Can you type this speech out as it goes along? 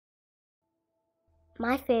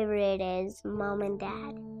My favorite is mom and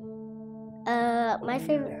dad. My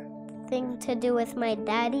favorite thing to do with my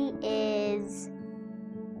daddy is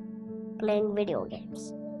playing video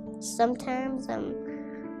games. Sometimes I'm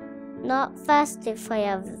not fast if I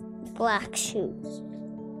have black shoes.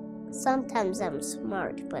 Sometimes I'm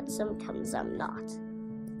smart, but sometimes I'm not.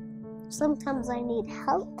 Sometimes I need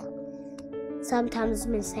help. Sometimes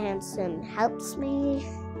Miss Hanson helps me.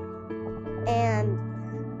 And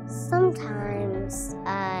sometimes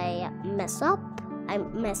I mess up. I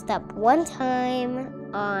messed up one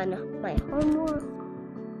time on my homework.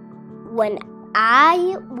 When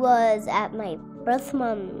I was at my birth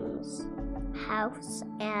mom's house,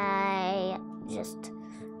 I just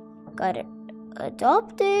got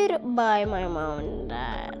adopted by my mom and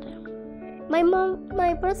dad.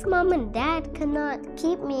 My birth mom and dad cannot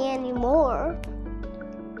keep me anymore.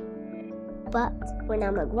 But when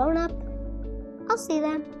I'm a grown-up, I'll see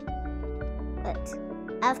them. But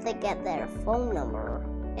I have to get their phone number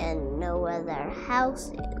and know where their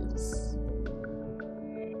house is.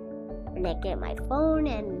 When I get my phone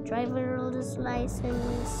and driver's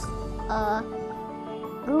license,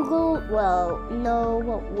 Google will know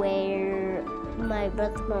where my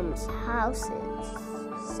birth mom's house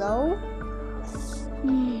is. So,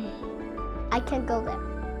 I can go there.